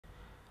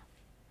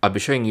I'll be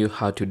showing you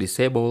how to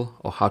disable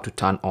or how to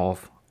turn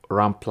off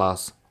RAM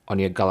Plus on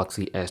your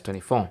Galaxy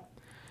S24.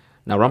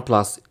 Now, RAM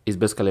Plus is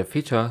basically a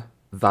feature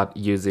that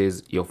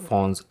uses your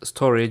phone's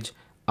storage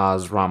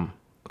as RAM.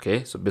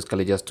 Okay, so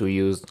basically just to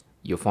use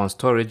your phone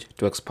storage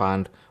to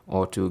expand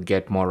or to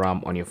get more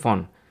RAM on your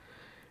phone.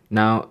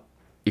 Now,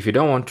 if you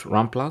don't want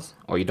RAM Plus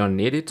or you don't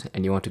need it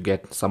and you want to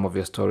get some of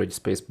your storage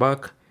space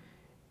back,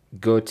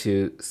 go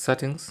to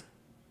Settings.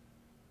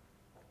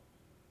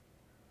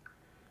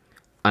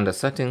 Under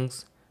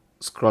Settings,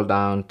 scroll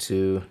down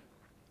to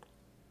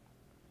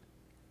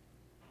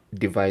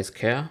Device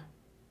Care,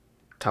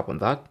 tap on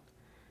that,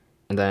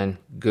 and then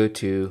go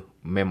to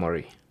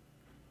Memory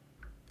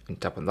and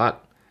tap on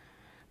that.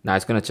 Now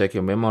it's going to check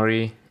your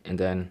memory, and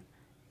then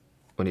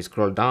when you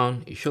scroll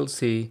down, you should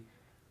see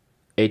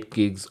 8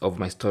 gigs of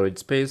my storage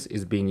space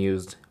is being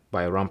used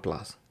by RAM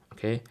Plus.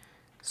 Okay,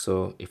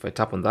 so if I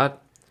tap on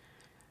that,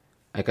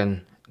 I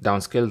can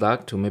downscale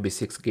that to maybe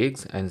 6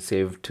 gigs and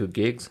save 2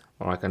 gigs,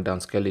 or I can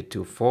downscale it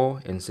to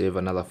 4 and save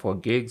another 4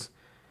 gigs,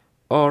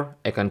 or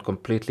I can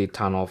completely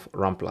turn off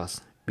RAM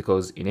Plus,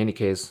 because in any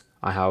case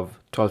I have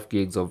 12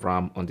 gigs of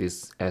RAM on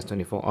this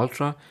S24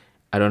 Ultra.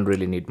 I don't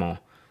really need more.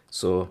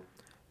 So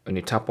when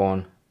you tap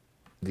on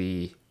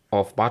the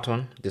off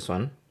button, this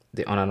one,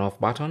 the on and off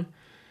button,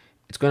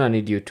 it's gonna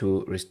need you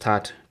to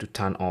restart to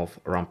turn off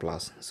RAM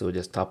Plus. So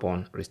just tap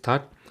on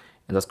restart,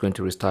 and that's going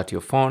to restart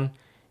your phone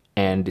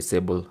and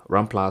disable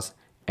RAM Plus,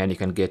 and you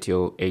can get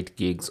your 8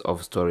 gigs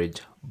of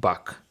storage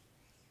back.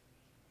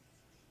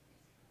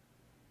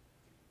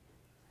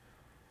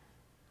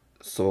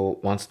 So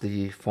once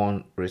the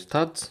phone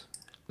restarts,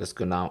 let's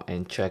go now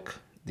and check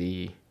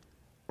the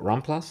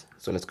RAM Plus.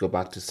 So let's go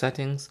back to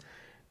Settings,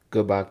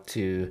 go back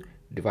to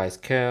Device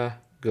Care,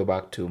 go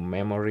back to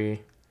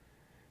Memory,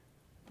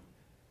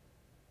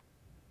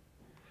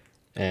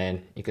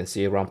 and you can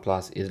see RAM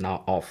Plus is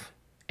now off,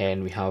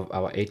 and we have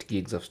our 8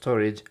 gigs of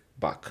storage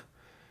back.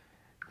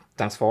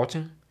 Thanks for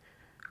watching.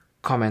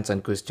 Comments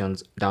and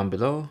questions down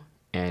below,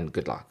 and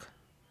good luck.